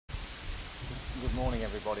Good morning,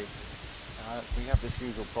 everybody. We have this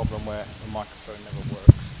usual problem where the microphone never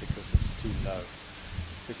works because it's too low.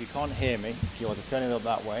 So if you can't hear me, you either turn it up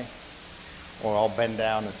that way or I'll bend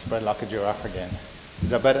down and spread like a giraffe again. Is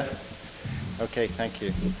that better? Okay, thank you.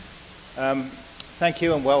 Thank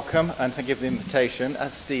you and welcome, and thank you for the invitation.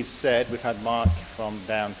 As Steve said, we've had Mark from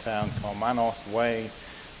downtown Carmanos, Wayne.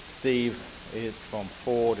 Steve is from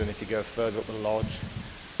Ford, and if you go further up the lodge,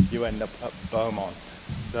 you end up at Beaumont.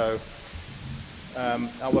 So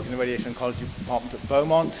I work in the radiation oncology department at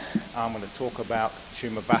Beaumont. I'm going to talk about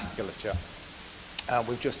tumor vasculature.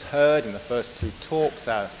 We've just heard in the first two talks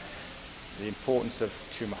the importance of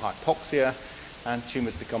tumor hypoxia, and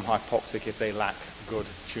tumors become hypoxic if they lack good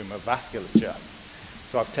tumor vasculature.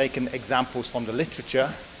 So I've taken examples from the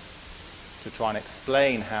literature to try and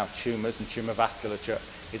explain how tumors and tumor vasculature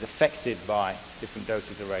is affected by different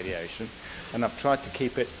doses of radiation, and I've tried to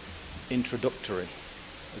keep it introductory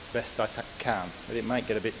as best I can, but it might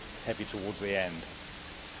get a bit heavy towards the end.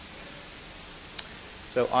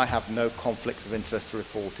 So I have no conflicts of interest to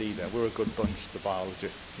report either. We're a good bunch, the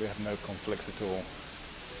biologists. We have no conflicts at all.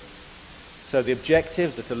 So the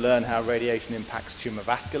objectives are to learn how radiation impacts tumor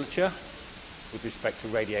vasculature with respect to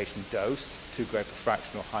radiation dose, 2 gray per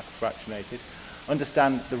fraction or hypofractionated.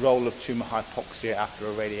 Understand the role of tumor hypoxia after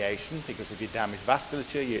a radiation, because if you damage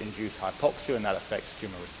vasculature, you induce hypoxia, and that affects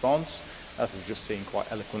tumor response, as we've just seen quite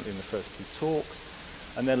eloquently in the first two talks.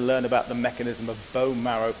 And then learn about the mechanism of bone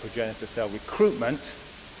marrow progenitor cell recruitment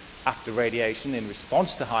after radiation in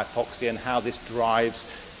response to hypoxia, and how this drives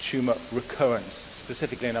tumor recurrence,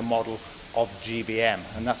 specifically in a model of GBM.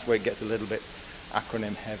 And that's where it gets a little bit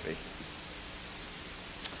acronym heavy.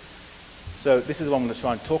 So this is what I'm going to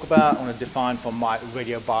try and talk about. I want to define from my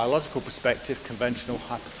radiobiological perspective conventional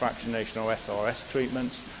hypofractionation or SRS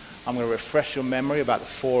treatments. I'm going to refresh your memory about the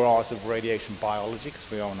 4 R's of radiation biology, because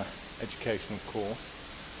we are on an educational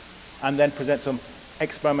course, and then present some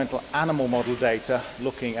experimental animal model data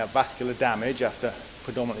looking at vascular damage after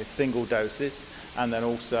predominantly single doses, and then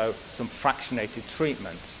also some fractionated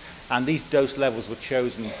treatments. And these dose levels were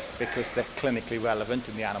chosen because they're clinically relevant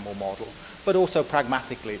in the animal model, but also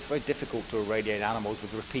pragmatically. It's very difficult to irradiate animals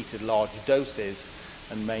with repeated large doses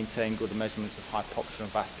and maintain good measurements of hypoxia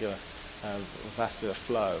and vascular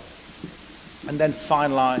flow. And then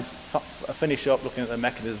finish up looking at the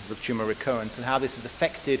mechanisms of tumor recurrence and how this is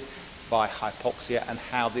affected by hypoxia and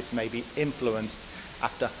how this may be influenced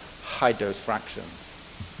after high dose fractions.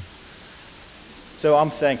 So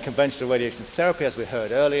I'm saying conventional radiation therapy, as we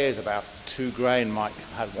heard earlier, is about 2 gray, and Mike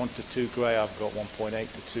had 1 to 2 gray. I've got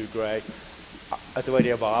 1.8 to 2 gray. As a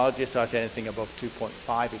radiobiologist, I say anything above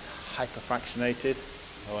 2.5 is hyperfractionated,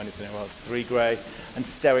 or anything above 3 gray. And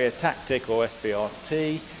stereotactic, or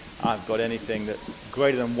SBRT, I've got anything that's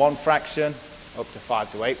greater than 1 fraction, up to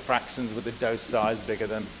 5 to 8 fractions, with a dose size bigger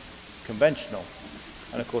than conventional.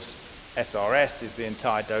 And of course, SRS is the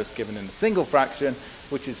entire dose given in a single fraction,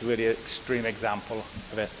 which is really an extreme example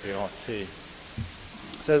of SBRT.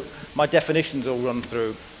 So my definitions will run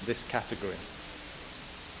through this category.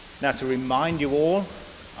 Now, to remind you all,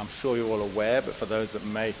 I'm sure you're all aware, but for those that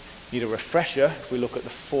may need a refresher, if we look at the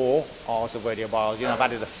 4 R's of radiobiology, and I've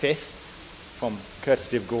added a 5th from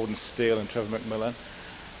courtesy of Gordon Steele and Trevor McMillan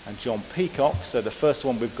and John Peacock. So the first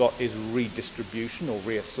one we've got is redistribution or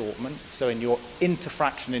reassortment. So in your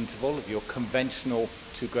interfraction interval of your conventional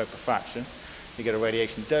 2 gray per fraction, you get a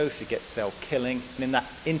radiation dose, you get cell killing, and in that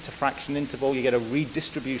interfraction interval you get a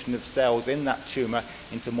redistribution of cells in that tumor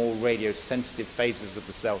into more radiosensitive phases of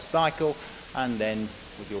the cell cycle, and then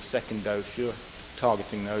with your second dose you're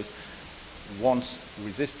targeting those once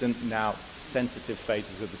resistant, now sensitive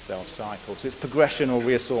phases of the cell cycle. So it's progression or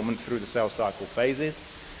reassortment through the cell cycle phases,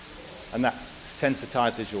 and that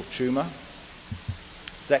sensitizes your tumor.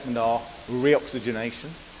 Second are reoxygenation,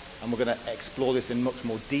 and we're going to explore this in much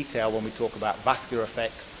more detail when we talk about vascular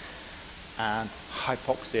effects and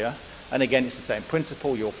hypoxia. And again, it's the same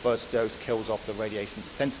principle. Your first dose kills off the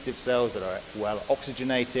radiation-sensitive cells that are well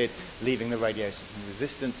oxygenated, leaving the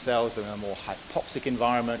radiation-resistant cells in a more hypoxic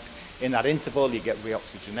environment. In that interval, you get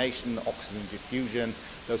reoxygenation, oxygen diffusion.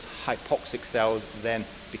 Those hypoxic cells then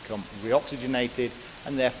become reoxygenated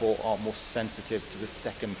and therefore are more sensitive to the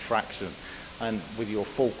second fraction. And with your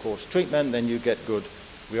full course treatment, then you get good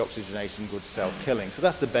reoxygenation, good cell killing. So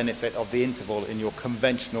that's the benefit of the interval in your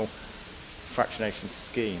conventional fractionation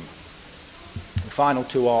scheme. The final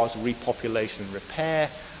 2 R's, repopulation and repair,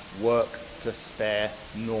 work to spare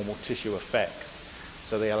normal tissue effects.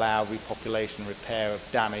 So they allow repopulation and repair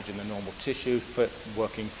of damage in the normal tissue, for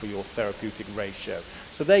working for your therapeutic ratio.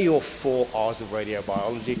 So they're your 4 R's of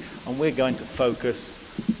radiobiology, and we're going to focus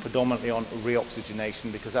predominantly on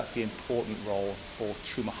reoxygenation because that's the important role for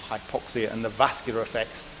tumor hypoxia and the vascular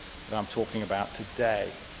effects that I'm talking about today.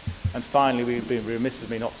 And finally, we've been remiss of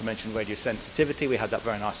me not to mention radiosensitivity. We had that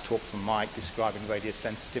very nice talk from Mike describing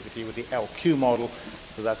radiosensitivity with the LQ model,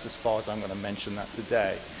 so that's as far as I'm going to mention that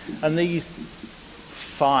today. And these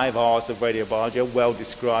 5 R's of radiobiology are well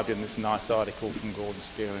described in this nice article from Gordon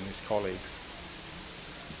Steer and his colleagues.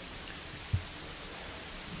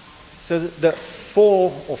 So the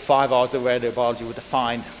 4 or 5 R's of radiobiology were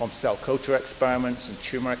defined from cell culture experiments and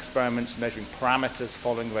tumor experiments, measuring parameters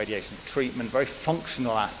following radiation treatment, very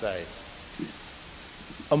functional assays.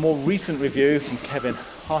 A more recent review from Kevin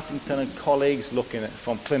Hartington and colleagues looking at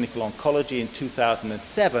from clinical oncology in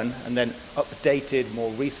 2007 and then updated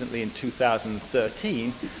more recently in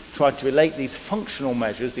 2013 tried to relate these functional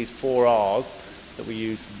measures, these 4 R's that we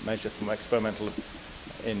use measure from experimental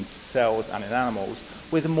in cells and in animals,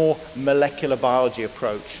 with a more molecular biology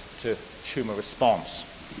approach to tumor response.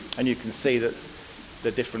 And you can see that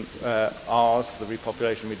the different R's for the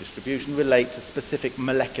repopulation redistribution relate to specific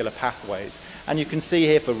molecular pathways. And you can see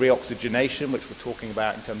here for reoxygenation, which we're talking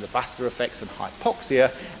about in terms of vascular effects and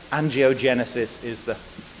hypoxia, angiogenesis is the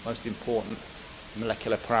most important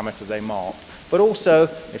molecular parameter they mark. But also,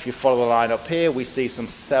 if you follow the line up here, we see some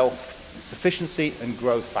self-sufficiency and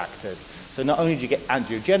growth factors. So not only do you get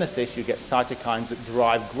angiogenesis, you get cytokines that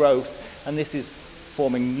drive growth, and this is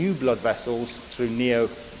forming new blood vessels through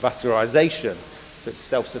neovascularization. So it's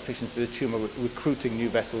self-sufficiency of the tumor recruiting new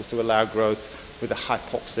vessels to allow growth with a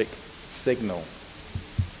hypoxic signal.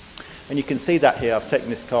 And you can see that here. I've taken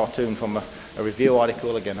this cartoon from a review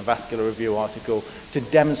article, again a vascular review article, to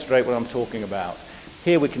demonstrate what I'm talking about.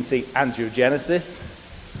 Here we can see angiogenesis,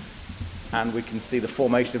 and we can see the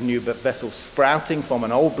formation of new vessels sprouting from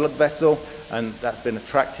an old blood vessel, and that's been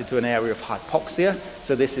attracted to an area of hypoxia.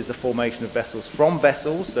 So this is the formation of vessels from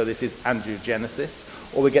vessels, so this is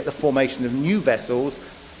angiogenesis. Or we get the formation of new vessels,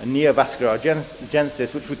 a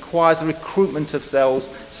neovascularization, which requires the recruitment of cells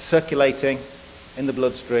circulating in the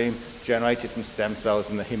bloodstream, generated from stem cells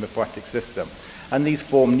in the hemopoietic system. And these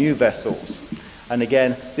form new vessels. And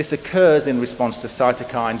again, this occurs in response to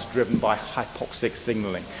cytokines driven by hypoxic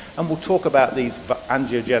signaling. And we'll talk about these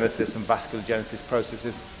angiogenesis and vasculogenesis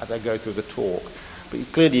processes as I go through the talk.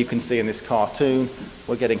 But clearly you can see in this cartoon,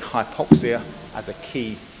 we're getting hypoxia as a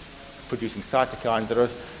key producing cytokines that are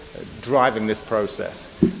driving this process.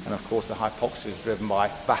 And of course, the hypoxia is driven by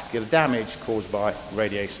vascular damage caused by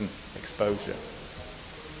radiation exposure.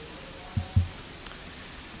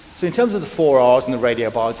 So in terms of the 4 R's in the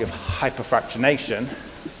radiobiology of hypofractionation,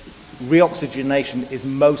 reoxygenation is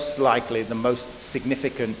most likely the most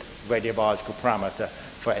significant radiobiological parameter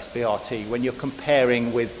for SBRT when you're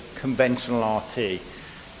comparing with conventional RT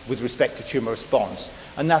with respect to tumor response.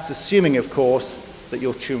 And that's assuming, of course, that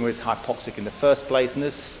your tumor is hypoxic in the first place, and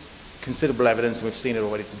there's considerable evidence, and we've seen it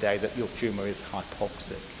already today, that your tumor is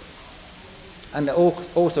hypoxic. And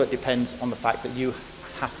also it depends on the fact that you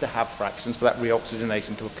have to have fractions for that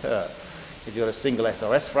reoxygenation to occur. If you've got a single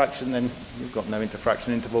SRS fraction, then you've got no interfraction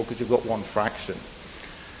interval because you've got 1 fraction.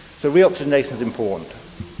 So reoxygenation is important.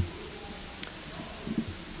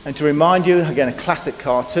 And to remind you, again, a classic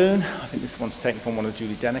cartoon, I think this one's taken from one of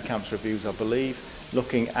Julie Dennerkamp's reviews, I believe,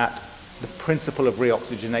 looking at the principle of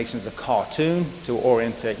reoxygenation as a cartoon to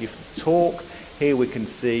orientate you for the talk. Here we can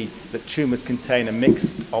see that tumors contain a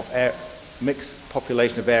mixed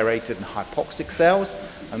population of aerated and hypoxic cells,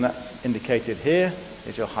 and that's indicated here.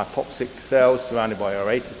 Is your hypoxic cells surrounded by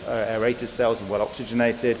aerated cells and well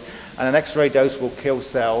oxygenated, and an X-ray dose will kill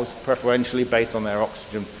cells preferentially based on their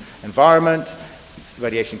oxygen environment.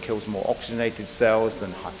 Radiation kills more oxygenated cells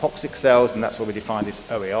than hypoxic cells, and that's why we define this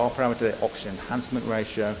OER parameter, the oxygen enhancement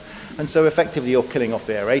ratio. And so effectively you're killing off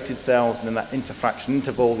the aerated cells, and in that interfraction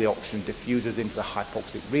interval the oxygen diffuses into the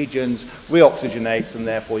hypoxic regions, reoxygenates, and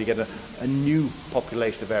therefore you get a new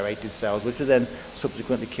population of aerated cells, which are then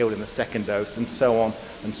subsequently killed in the second dose, and so on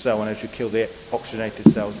as you kill the oxygenated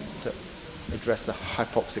cells to address the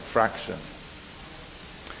hypoxic fraction.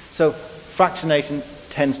 So fractionation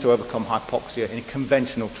tends to overcome hypoxia in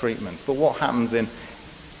conventional treatments. But what happens in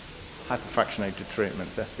hypofractionated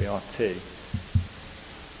treatments, SBRT?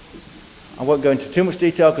 I won't go into too much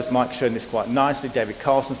detail because Mike's shown this quite nicely. David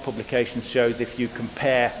Carlson's publication shows if you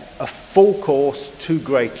compare a full course 2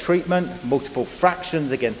 gray treatment, multiple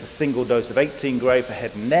fractions against a single dose of 18 gray for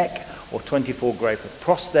head and neck or 24 gray for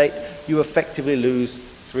prostate, you effectively lose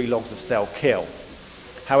 3 logs of cell kill.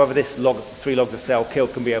 However, this 3 logs of cell kill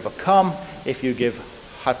can be overcome if you give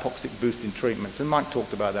hypoxic boosting treatments, and Mike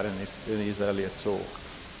talked about that in his earlier talk.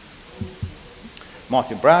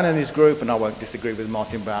 Martin Brown in his group, and I won't disagree with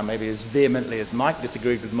Martin Brown maybe as vehemently as Mike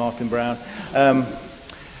disagreed with Martin Brown,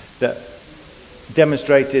 that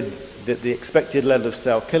demonstrated that the expected level of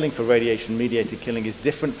cell killing for radiation-mediated killing is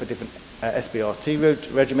different for different SBRT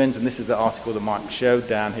regimens, and this is the article that Mike showed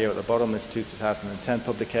down here at the bottom, this 2010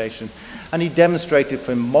 publication. And he demonstrated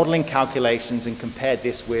from modeling calculations and compared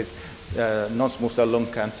this with non-small cell lung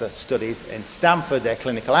cancer studies in Stanford, their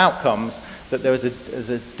clinical outcomes, that there was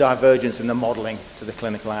a divergence in the modeling to the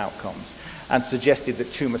clinical outcomes, and suggested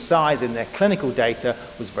that tumor size in their clinical data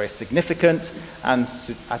was very significant, and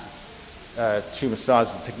as tumor size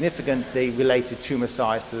was significant, they related tumor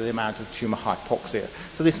size to the amount of tumor hypoxia.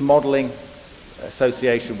 So this modeling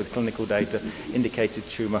association with clinical data indicated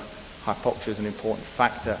tumor hypoxia as an important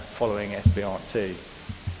factor following SBRT.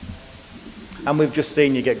 And we've just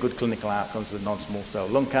seen you get good clinical outcomes with non-small cell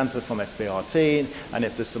lung cancer from SBRT, and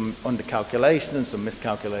if there's some undercalculation and some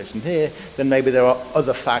miscalculation here, then maybe there are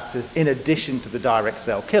other factors in addition to the direct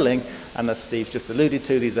cell killing, and as Steve's just alluded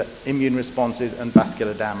to, these are immune responses and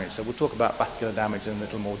vascular damage. So we'll talk about vascular damage in a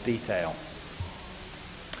little more detail.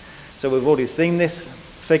 So we've already seen this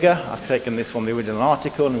figure. I've taken this from the original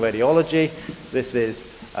article in radiology. This is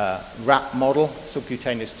rat model,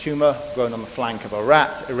 subcutaneous tumor grown on the flank of a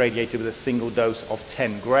rat, irradiated with a single dose of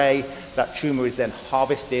 10 gray. That tumor is then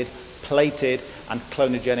harvested, plated, and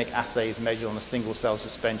clonogenic assays measured on a single cell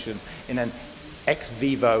suspension in an ex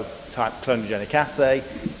vivo type clonogenic assay.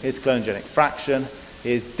 Here's clonogenic fraction.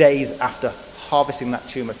 Here's days after harvesting that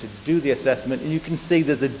tumor to do the assessment, and you can see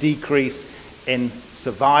there's a decrease in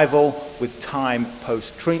survival with time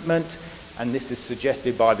post-treatment, and this is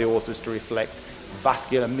suggested by the authors to reflect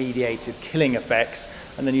vascular-mediated killing effects.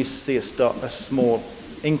 And then you see a small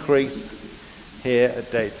increase here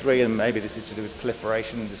at day 3, and maybe this is to do with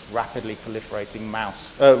proliferation, this rapidly proliferating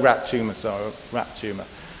rat tumor. So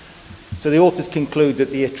the authors conclude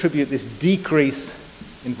that they attribute this decrease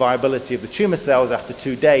in viability of the tumor cells after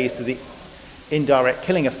 2 days to the indirect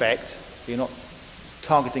killing effect. So you're not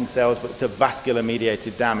targeting cells, but to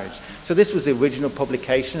vascular-mediated damage. So this was the original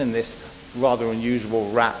publication in this rather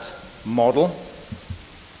unusual rat model.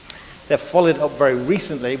 They've followed up very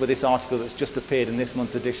recently with this article that's just appeared in this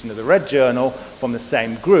month's edition of the Red Journal from the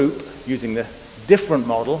same group using the different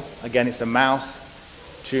model. Again, it's a mouse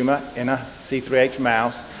tumor in a C3H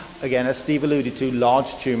mouse. Again, as Steve alluded to,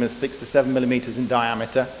 large tumors, 6 to 7 millimeters in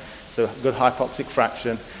diameter, so good hypoxic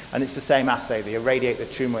fraction. And it's the same assay. They irradiate the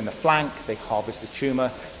tumor in the flank, they harvest the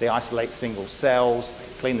tumor, they isolate single cells,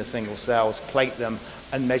 clean the single cells, plate them,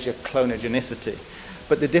 and measure clonogenicity.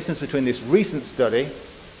 But the difference between this recent study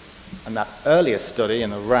and that earlier study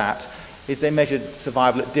in a rat is they measured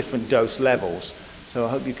survival at different dose levels. So I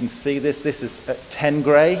hope you can see this. This is at 10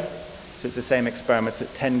 gray, so it's the same experiment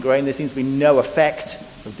at 10 gray, and there seems to be no effect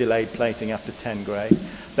of delayed plating after 10 gray.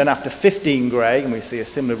 Then after 15 gray, and we see a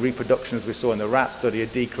similar reproduction as we saw in the rat study, a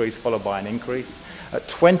decrease followed by an increase. At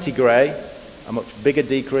 20 gray, a much bigger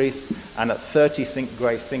decrease, and at 30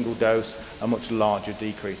 gray single dose, a much larger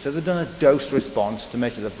decrease. So they've done a dose response to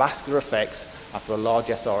measure the vascular effects after a large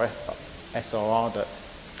a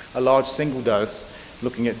large single dose,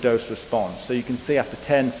 looking at dose response. So you can see after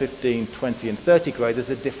 10, 15, 20, and 30 gray, there's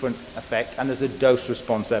a different effect, and there's a dose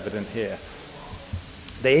response evident here.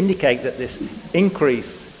 They indicate that this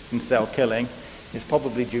increase in cell killing is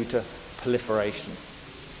probably due to proliferation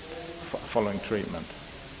following treatment.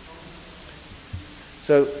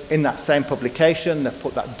 So in that same publication, they've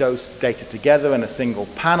put that dose data together in a single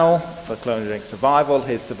panel for clonogenic survival.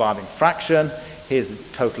 Here's surviving fraction. Here's the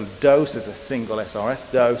total dose as a single SRS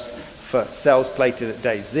dose for cells plated at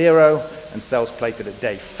day 0 and cells plated at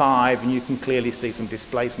day 5. And you can clearly see some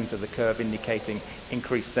displacement of the curve indicating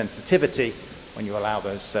increased sensitivity when you allow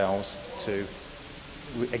those cells to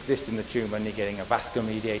exist in the tumor and you're getting a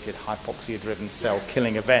vascular-mediated hypoxia-driven cell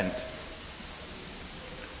killing event.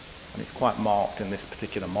 And it's quite marked in this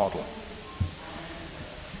particular model.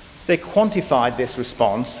 They quantified this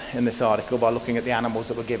response in this article by looking at the animals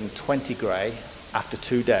that were given 20 gray after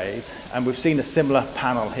 2 days, and we've seen a similar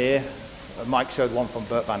panel here. Mike showed one from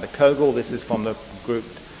Bert van der Kogel. This is from the group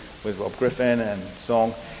with Rob Griffin and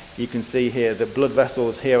Song. You can see here the blood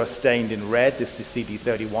vessels here are stained in red. This is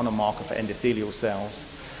CD31, a marker for endothelial cells.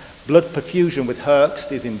 Blood perfusion with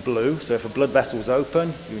Herx is in blue, so if a blood vessel is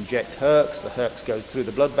open, you inject Herx, the Herx goes through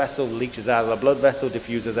the blood vessel, leaches out of the blood vessel,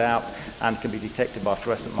 diffuses out, and can be detected by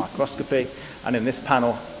fluorescent microscopy. And in this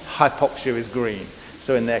panel, hypoxia is green.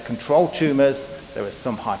 So in their control tumors, there is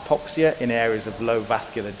some hypoxia in areas of low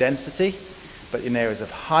vascular density, but in areas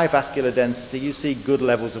of high vascular density, you see good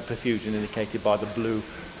levels of perfusion indicated by the blue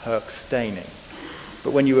Herx staining.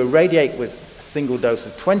 But when you irradiate with a single dose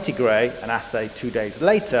of 20 gray and assay 2 days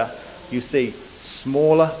later, you see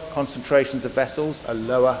smaller concentrations of vessels, a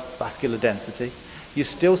lower vascular density. You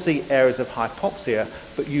still see areas of hypoxia,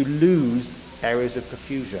 but you lose areas of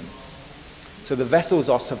perfusion. So the vessels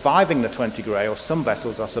are surviving the 20 gray, or some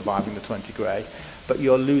vessels are surviving the 20 gray, but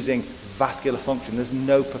you're losing vascular function. There's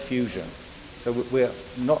no perfusion. So we're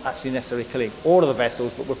not actually necessarily killing all of the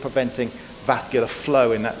vessels, but we're preventing vascular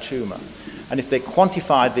flow in that tumor. And if they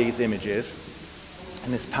quantify these images,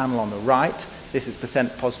 in this panel on the right, this is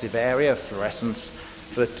percent positive area of fluorescence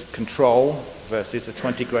for the control versus the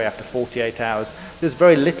 20 gray after 48 hours. There's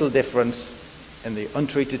very little difference in the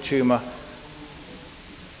untreated tumor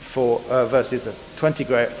versus the 20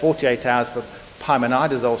 gray at 48 hours for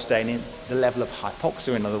pymanidazole staining, the level of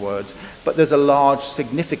hypoxia in other words, but there's a large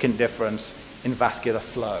significant difference in vascular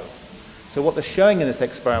flow. So what they're showing in this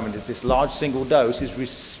experiment is this large single dose is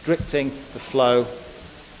restricting the flow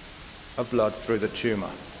of blood through the tumor,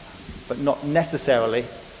 but not necessarily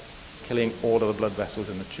killing all of the blood vessels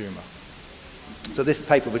in the tumor. So this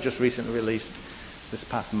paper was just recently released this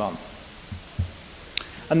past month.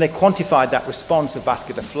 And they quantified that response of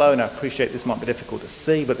vascular flow, and I appreciate this might be difficult to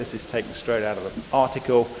see, but this is taken straight out of the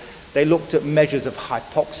article. They looked at measures of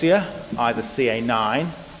hypoxia, either CA9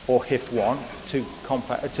 or HIF1,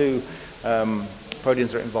 two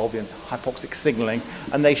proteins that are involved in hypoxic signaling,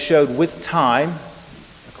 and they showed with time,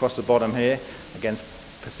 across the bottom here, against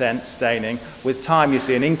percent staining, with time you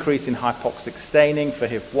see an increase in hypoxic staining for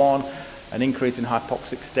HIF1, an increase in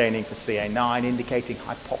hypoxic staining for CA9, indicating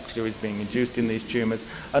hypoxia is being induced in these tumors,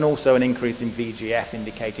 and also an increase in VGF,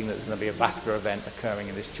 indicating that there's going to be a vascular event occurring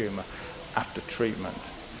in this tumor after treatment.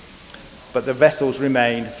 But the vessels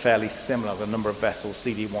remained fairly similar. The number of vessels,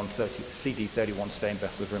 CD31 stained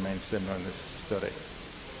vessels, remained similar in this study.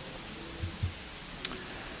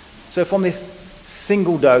 So from this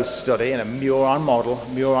single dose study in a murine model,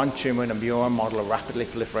 murine tumor in a murine model, a rapidly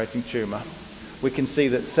proliferating tumor, we can see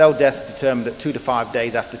that cell death determined at 2 to 5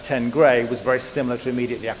 days after 10 gray was very similar to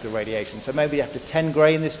immediately after radiation. So maybe after 10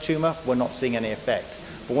 gray in this tumor, we're not seeing any effect.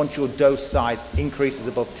 But once your dose size increases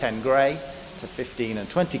above 10 gray to 15 and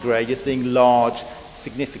 20 gray, you're seeing large,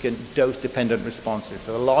 significant dose-dependent responses.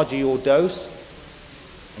 So the larger your dose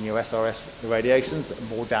and your SRS radiations,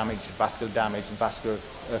 the more damage, vascular damage and vascular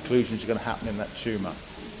occlusions are going to happen in that tumor.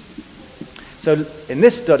 So in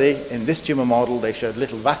this study, in this tumor model, they showed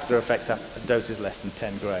little vascular effects at doses less than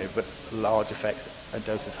 10 gray, but large effects at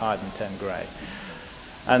doses higher than 10 gray.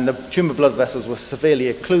 And the tumor blood vessels were severely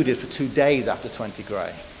occluded for 2 days after 20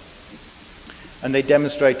 gray. And they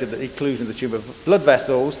demonstrated that the occlusion of the tumor blood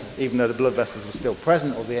vessels, even though the blood vessels were still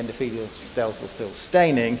present or the endothelial cells were still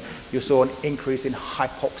staining, you saw an increase in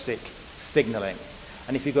hypoxic signaling.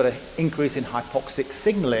 And if you've got an increase in hypoxic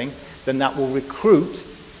signaling, then that will recruit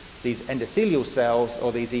these endothelial cells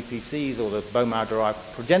or these EPCs or the bone marrow-derived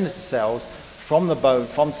progenitor cells from the bone,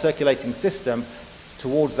 from circulating system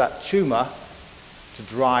towards that tumor to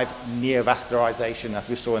drive neovascularization, as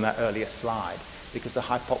we saw in that earlier slide, because the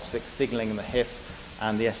hypoxic signaling in the HIF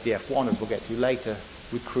and the SDF1, as we'll get to later,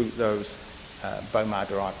 recruit those bone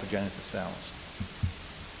marrow-derived progenitor cells.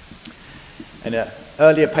 In an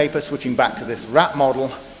earlier paper, switching back to this rat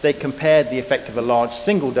model, they compared the effect of a large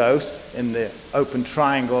single dose in the open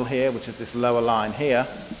triangle here, which is this lower line here,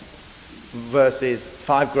 versus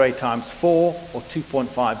 5 gray times 4 or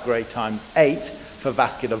 2.5 gray times 8 for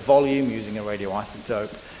vascular volume using a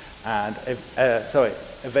radioisotope, and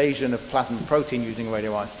evasion of plasma protein using a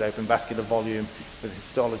radioisotope and vascular volume with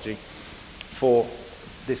histology for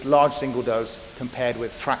this large single dose compared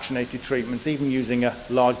with fractionated treatments, even using a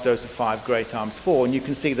large dose of 5 gray times 4. And you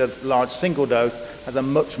can see that large single dose has a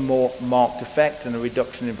much more marked effect and a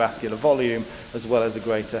reduction in vascular volume, as well as a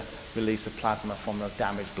greater release of plasma from the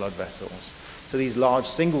damaged blood vessels. So these large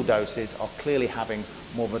single doses are clearly having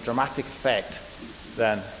more of a dramatic effect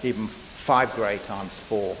than even 5 gray times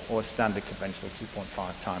 4 or a standard conventional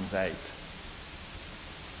 2.5 times 8.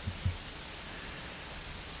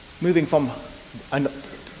 Moving from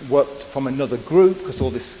worked from another group, because all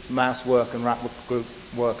this mouse work and rat group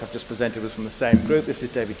work I've just presented was from the same group. This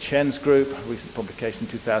is David Chen's group, a recent publication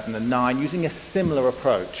in 2009, using a similar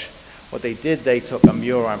approach. What they did, they took a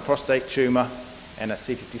murine prostate tumor and a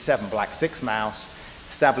C57 black 6 mouse,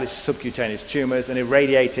 established subcutaneous tumors, and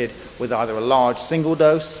irradiated with either a large single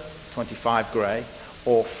dose, 25 gray,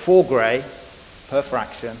 or 4 gray per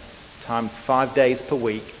fraction times 5 days per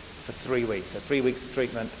week for 3 weeks. So 3 weeks of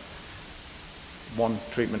treatment, 1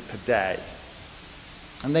 treatment per day.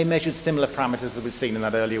 And they measured similar parameters that we've seen in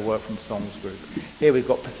that earlier work from Song's group. Here we've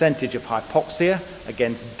got percentage of hypoxia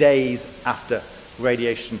against days after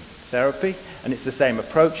radiation chemotherapy. And it's the same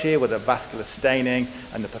approach here with the vascular staining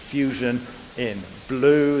and the perfusion in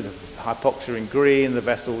blue, the hypoxia in green, the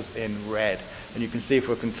vessels in red. And you can see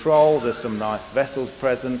for a control, there's some nice vessels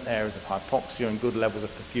present, areas of hypoxia and good levels of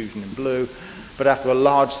perfusion in blue. But after a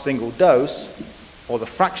large single dose, or the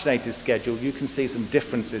fractionated schedule, you can see some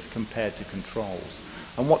differences compared to controls.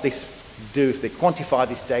 And what they do is they quantify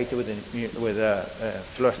this data with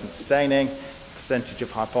fluorescence staining, percentage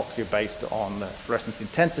of hypoxia based on fluorescence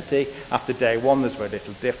intensity. After day 1, there's very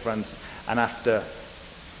little difference. And after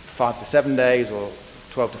 5 to 7 days or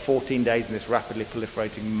 12 to 14 days in this rapidly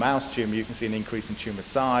proliferating mouse tumor, you can see an increase in tumor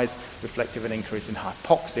size, reflective of an increase in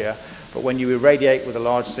hypoxia. But when you irradiate with a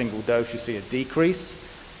large single dose, you see a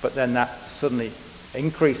decrease, but then that suddenly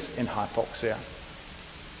increase in hypoxia.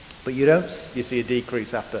 But you see a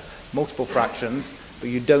decrease after multiple fractions, but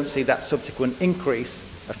you don't see that subsequent increase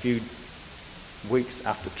a few weeks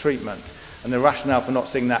after treatment. And the rationale for not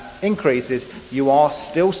seeing that increase is you are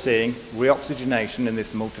still seeing reoxygenation in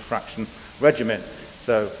this multifraction regimen.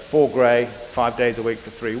 So 4 gray, 5 days a week for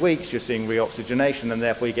 3 weeks, you're seeing reoxygenation, and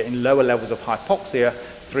therefore you're getting lower levels of hypoxia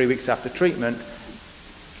 3 weeks after treatment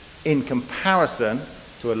in comparison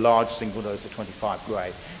to a large single dose of 25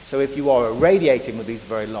 gray. So if you are irradiating with these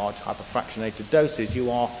very large hyperfractionated doses,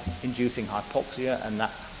 you are inducing hypoxia, and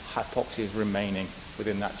that hypoxia is remaining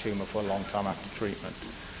within that tumor for a long time after treatment.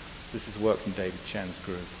 This is work from David Chen's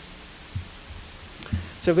group.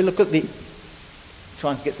 So if we look at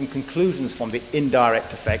trying to get some conclusions from the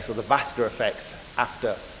indirect effects or the vascular effects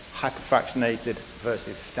after hyperfractionated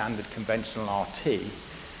versus standard conventional RT,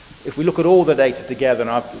 if we look at all the data together,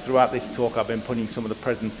 and throughout this talk I've been putting some of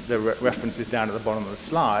the references down at the bottom of the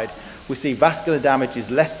slide, we see vascular damage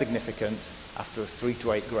is less significant after a 3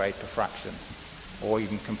 to 8 gray per fraction, or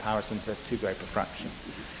even comparison to 2 gray per fraction.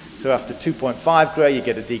 So after 2.5 gray, you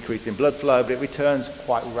get a decrease in blood flow, but it returns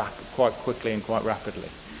quite quickly and quite rapidly.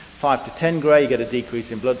 5 to 10 gray, you get a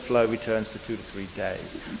decrease in blood flow, returns to 2 to 3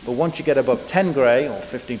 days. But once you get above 10 gray, or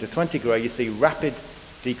 15 to 20 gray, you see rapid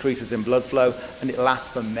decreases in blood flow, and it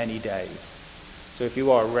lasts for many days. So if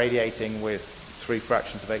you are radiating with 3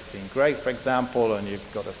 fractions of 18 gray, for example, and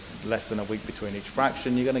you've got less than a week between each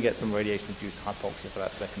fraction, you're going to get some radiation-induced hypoxia for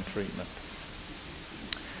that second treatment.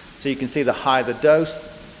 So you can see the higher the dose,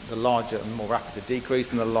 the larger and more rapid the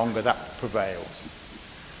decrease, and the longer that prevails.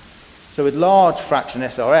 So with large fraction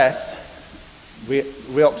SRS,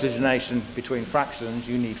 reoxygenation between fractions,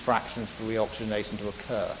 you need fractions for reoxygenation to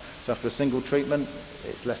occur. So after a single treatment,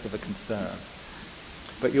 it's less of a concern.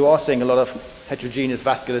 But you are seeing a lot of heterogeneous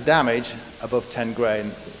vascular damage above 10 gray.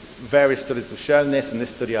 And various studies have shown this, and this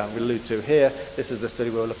study I allude to here. This is the study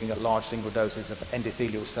where we're looking at large single doses of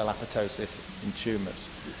endothelial cell apoptosis in tumors.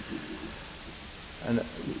 And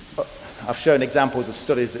I've shown examples of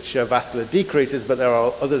studies that show vascular decreases, but there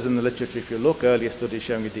are others in the literature, if you look, earlier studies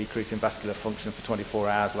showing a decrease in vascular function for 24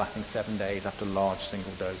 hours, lasting 7 days after large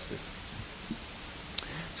single doses.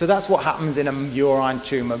 So that's what happens in a urine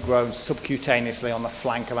tumor grown subcutaneously on the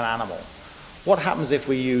flank of an animal. What happens if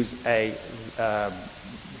we use a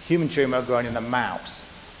human tumor grown in a mouse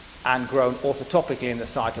and grown orthotopically in the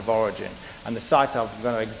site of origin? And the site I'm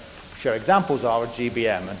going to show examples are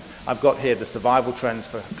GBM. And I've got here the survival trends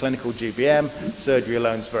for clinical GBM. Surgery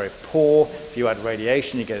alone is very poor. If you add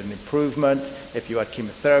radiation, you get an improvement. If you add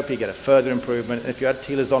chemotherapy, you get a further improvement. And if you add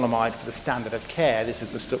telazonamide for the standard of care, this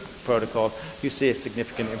is the STUP protocol, you see a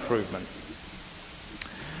significant improvement.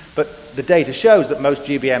 But the data shows that most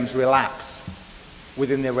GBMs relapse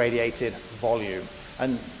within the irradiated volume.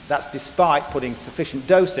 And that's despite putting sufficient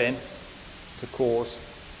dose in to cause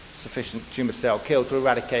sufficient tumor cell kill to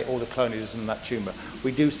eradicate all the clonages in that tumor.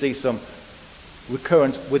 We do see some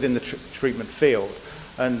recurrence within the treatment field,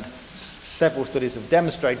 and several studies have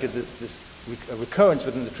demonstrated that this recurrence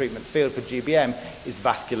within the treatment field for GBM is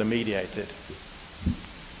vascular mediated.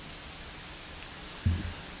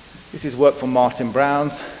 This is work from Martin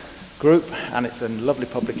Brown's group, and it's a lovely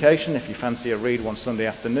publication if you fancy a read one Sunday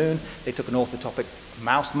afternoon. They took an orthotopic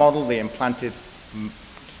mouse model, they implanted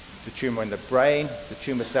the tumor in the brain. The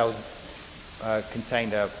tumor cells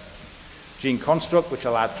contained a gene construct which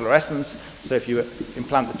allowed fluorescence. So if you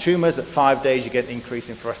implant the tumors at 5 days, you get an increase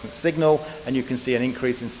in fluorescent signal, and you can see an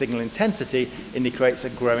increase in signal intensity indicates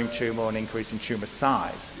a growing tumor or an increase in tumor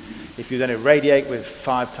size. If you then irradiate with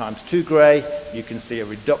 5 times 2 gray, you can see a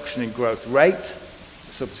reduction in growth rate.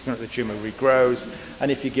 Subsequently, the tumor regrows.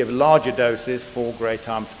 And if you give larger doses, 4 gray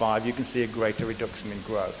times 5, you can see a greater reduction in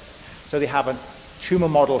growth. So they have a tumor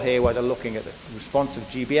model here where they're looking at the response of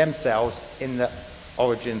GBM cells in the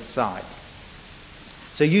origin site.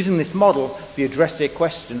 So using this model, they address the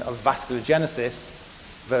question of vasculogenesis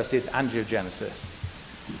versus angiogenesis.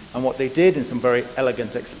 And what they did in some very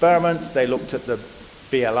elegant experiments, they looked at the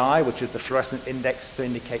BLI, which is the fluorescent index to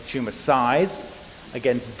indicate tumor size,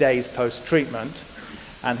 against days post-treatment.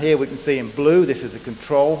 And here we can see in blue, this is the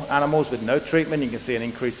control animals with no treatment. You can see an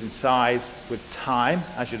increase in size with time,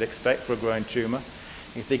 as you'd expect for a growing tumor.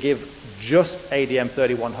 If they give just ADM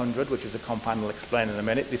 3100, which is a compound I'll explain in a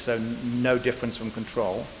minute, they show no difference from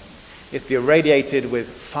control. If they're irradiated with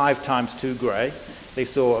 5 times 2 gray, they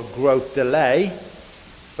saw a growth delay,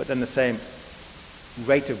 but then the same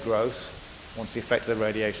rate of growth once the effect of the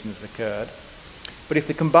radiation has occurred. But if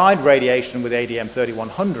they combined radiation with ADM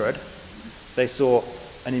 3100, they saw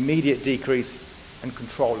an immediate decrease in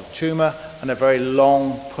control of tumor and a very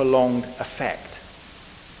long, prolonged effect.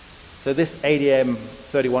 So this ADM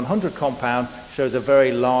 3100 compound shows a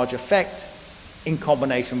very large effect in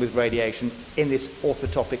combination with radiation in this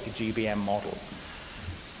orthotopic GBM model.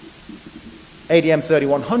 ADM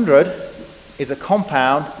 3100 is a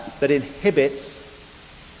compound that inhibits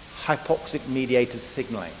hypoxic-mediated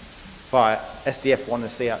signaling via SDF1 and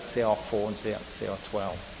CR4 and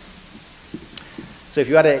CR12. So if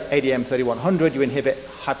you add ADM 3100, you inhibit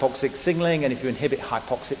hypoxic signaling, and if you inhibit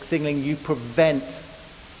hypoxic signaling, you prevent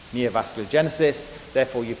neovasculogenesis,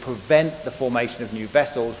 therefore you prevent the formation of new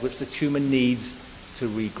vessels, which the tumor needs to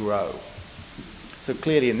regrow. So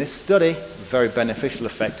clearly in this study, very beneficial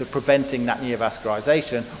effect of preventing that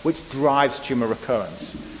neovascularization, which drives tumor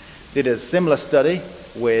recurrence. Did a similar study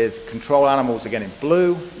with control animals, again in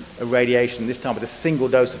blue, irradiation, this time with a single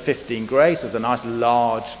dose of 15 gray, so it's a nice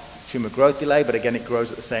large tumor growth delay, but again it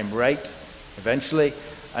grows at the same rate eventually.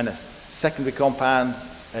 And a secondary compound,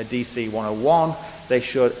 DC101, they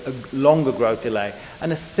showed a longer growth delay.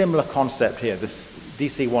 And a similar concept here. This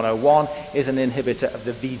DC101 is an inhibitor of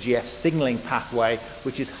the VEGF signaling pathway,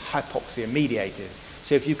 which is hypoxia mediated.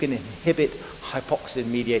 So if you can inhibit hypoxia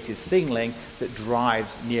mediated signaling that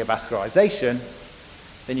drives neovascularization,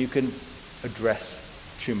 then you can address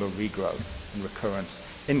tumor regrowth and recurrence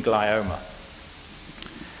in glioma.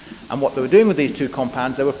 And what they were doing with these two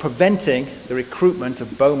compounds, they were preventing the recruitment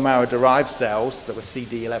of bone marrow-derived cells that were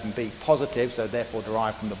CD11b positive, so therefore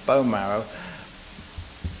derived from the bone marrow,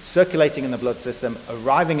 circulating in the blood system,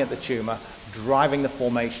 arriving at the tumor, driving the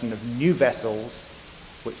formation of new vessels,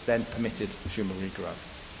 which then permitted tumor regrowth.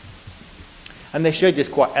 And they showed this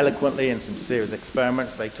quite eloquently in some serious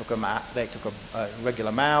experiments. They took a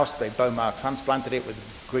regular mouse, they bone marrow transplanted it with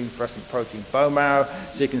green fluorescent protein bone marrow,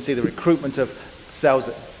 so you can see the recruitment of cells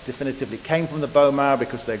that definitively came from the bone marrow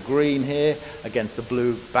because they're green here against the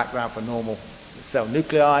blue background for normal cell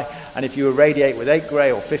nuclei. And if you irradiate with 8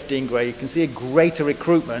 gray or 15 gray, you can see a greater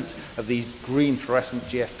recruitment of these green fluorescent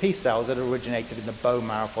GFP cells that originated in the bone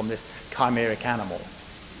marrow from this chimeric animal.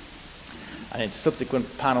 And in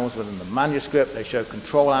subsequent panels within the manuscript, they show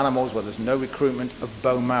control animals where there's no recruitment of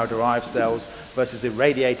bone marrow-derived cells versus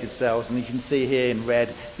irradiated cells. And you can see here in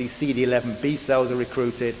red, these CD11b cells are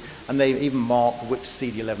recruited, and they even mark which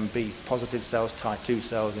CD11b positive cells, Tie2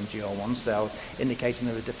 cells, and GR1 cells, indicating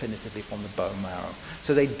they were definitively from the bone marrow.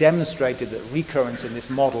 So they demonstrated that recurrence in this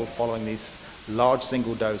model following these large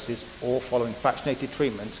single doses or following fractionated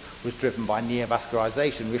treatments was driven by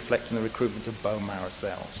neovascularization, reflecting the recruitment of bone marrow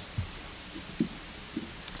cells.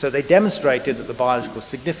 So they demonstrated that the biological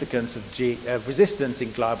significance of resistance in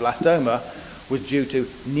glioblastoma was due to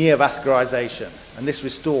neovascularization, and this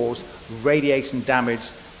restores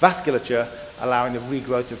radiation-damaged vasculature, allowing the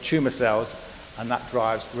regrowth of tumor cells, and that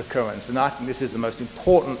drives recurrence. And I think this is the most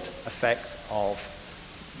important effect of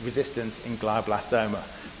resistance in glioblastoma.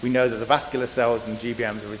 We know that the vascular cells in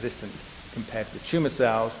GBMs are resistant compared to the tumor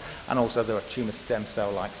cells, and also there are tumor stem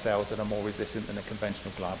cell-like cells that are more resistant than a conventional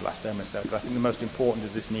glioblastoma cell. But I think the most important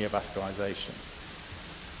is this neovascularization.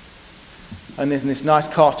 And in this nice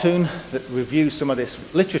cartoon that reviews some of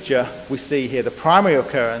this literature, we see here the primary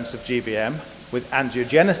occurrence of GBM with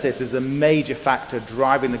angiogenesis is a major factor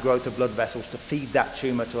driving the growth of blood vessels to feed that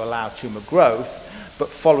tumor to allow tumor growth. But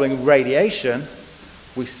following radiation,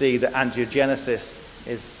 we see that angiogenesis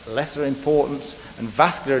is lesser importance, and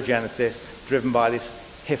vasculogenesis driven by this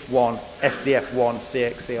HIF1, SDF1,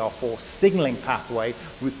 CXCR4 signaling pathway,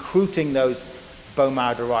 recruiting those bone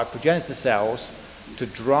marrow-derived progenitor cells to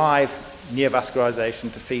drive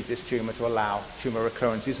neovascularization to feed this tumor to allow tumor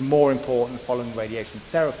recurrence is more important following radiation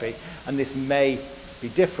therapy, and this may be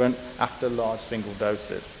different after large single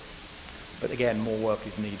doses. But again, more work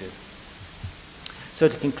is needed. So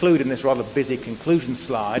to conclude in this rather busy conclusion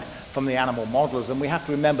slide from the animal models, and we have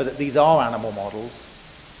to remember that these are animal models,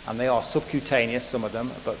 and they are subcutaneous, some of them,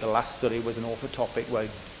 but the last study was an orthotopic where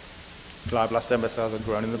glioblastoma cells are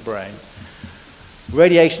grown in the brain.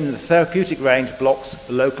 Radiation in the therapeutic range blocks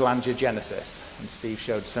local angiogenesis, and Steve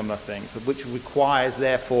showed similar things, which requires,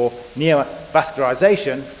 therefore,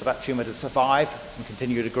 neovascularization for that tumor to survive and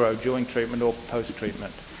continue to grow during treatment or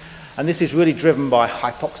post-treatment. And this is really driven by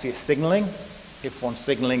hypoxia signaling, HIF1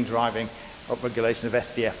 signaling driving upregulation of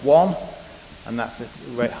SDF1, and that's a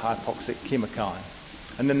hypoxic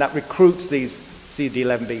chemokine. And then that recruits these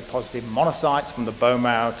CD11b positive monocytes from the bone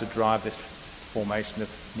marrow to drive this formation of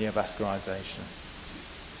neovascularization.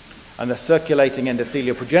 And the circulating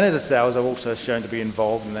endothelial progenitor cells are also shown to be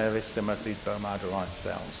involved, and they're very similar to these bone marrow-derived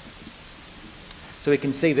cells. So we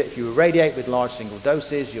can see that if you irradiate with large single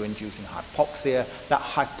doses, you're inducing hypoxia. That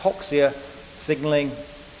hypoxia signaling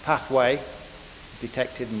pathway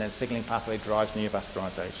detected, and then signaling pathway drives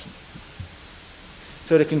neovascularization.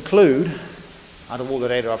 So to conclude, out of all the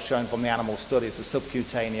data I've shown from the animal studies, the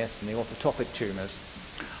subcutaneous and the orthotopic tumors,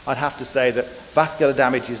 I'd have to say that vascular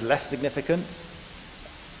damage is less significant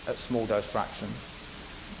at small dose fractions.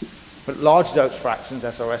 But large dose fractions,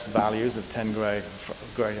 SRS values of 10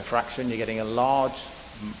 greater fraction, you're getting a large,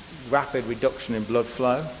 rapid reduction in blood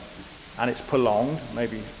flow, and it's prolonged,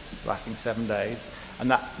 maybe lasting 7 days. And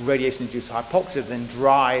that radiation-induced hypoxia then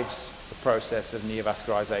drives the process of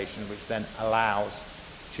neovascularization, which then allows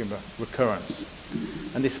tumor recurrence.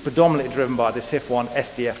 And this is predominantly driven by this HIF1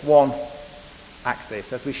 SDF1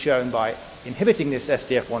 axis, as we've shown by inhibiting this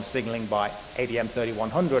SDF1 signaling by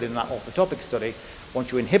ADM3100 in that orthotopic study.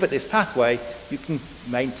 Once you inhibit this pathway, you can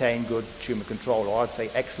maintain good tumor control, or I'd say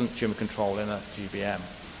excellent tumor control in a GBM.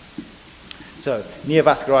 So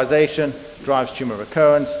neovascularization drives tumor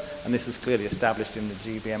recurrence, and this was clearly established in the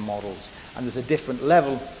GBM models. And there's a different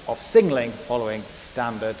level of signaling following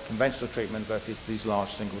standard conventional treatment versus these large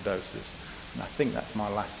single doses. And I think that's my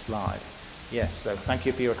last slide. Yes, so thank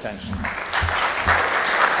you for your attention.